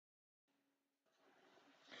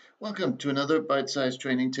Welcome to another bite-sized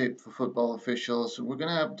training tape for football officials. We're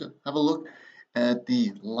going to have a look at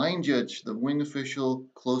the line judge, the wing official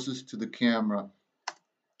closest to the camera.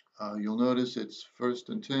 You'll notice it's 1st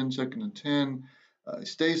and 10, 2nd and 10. It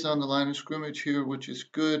stays on the line of scrimmage here, which is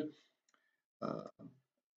good.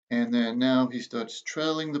 And then now he starts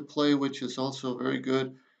trailing the play, which is also very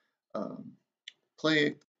good.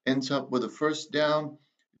 Play ends up with a first down.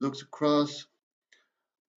 Looks across,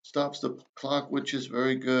 stops the clock, which is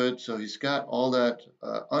very good. So he's got all that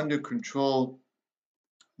under control.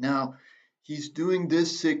 Now, he's doing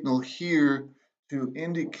this signal here to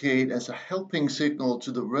indicate as a helping signal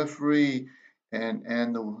to the referee and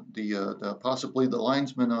the possibly the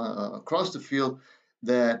linesman across the field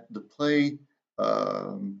that the play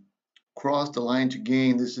crossed the line to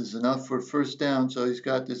gain. This is enough for first down. So he's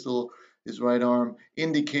got this his right arm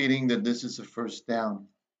indicating that this is a first down.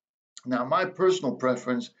 Now, my personal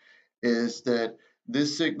preference is that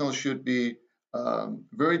this signal should be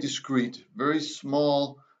very discreet, very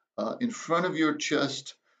small, in front of your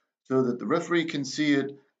chest so that the referee can see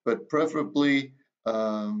it, but preferably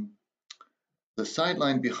the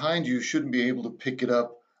sideline behind you shouldn't be able to pick it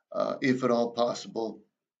up if at all possible,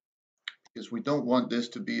 because we don't want this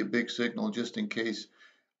to be a big signal just in case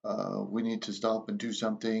we need to stop and do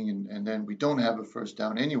something and then we don't have a first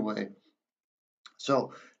down anyway.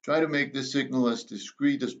 So try to make this signal as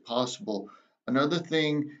discreet as possible. Another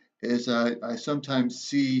thing is I sometimes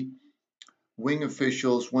see wing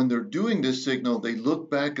officials, when they're doing this signal, they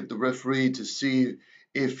look back at the referee to see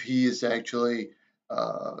if he is actually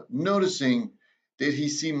noticing, did he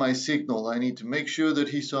see my signal? I need to make sure that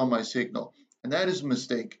he saw my signal. And that is a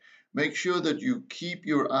mistake. Make sure that you keep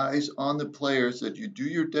your eyes on the players, that you do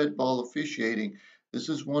your dead ball officiating. This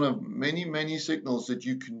is one of many, many signals that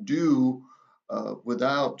you can do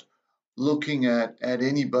without looking at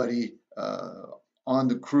anybody on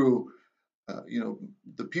the crew.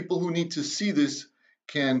 The people who need to see this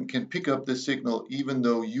can pick up the signal even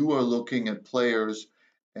though you are looking at players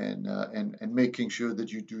and making sure that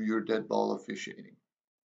you do your dead ball officiating.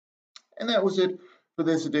 And that was it for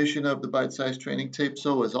this edition of the Bite Size Training Tape.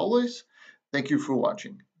 So as always, thank you for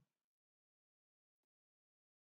watching.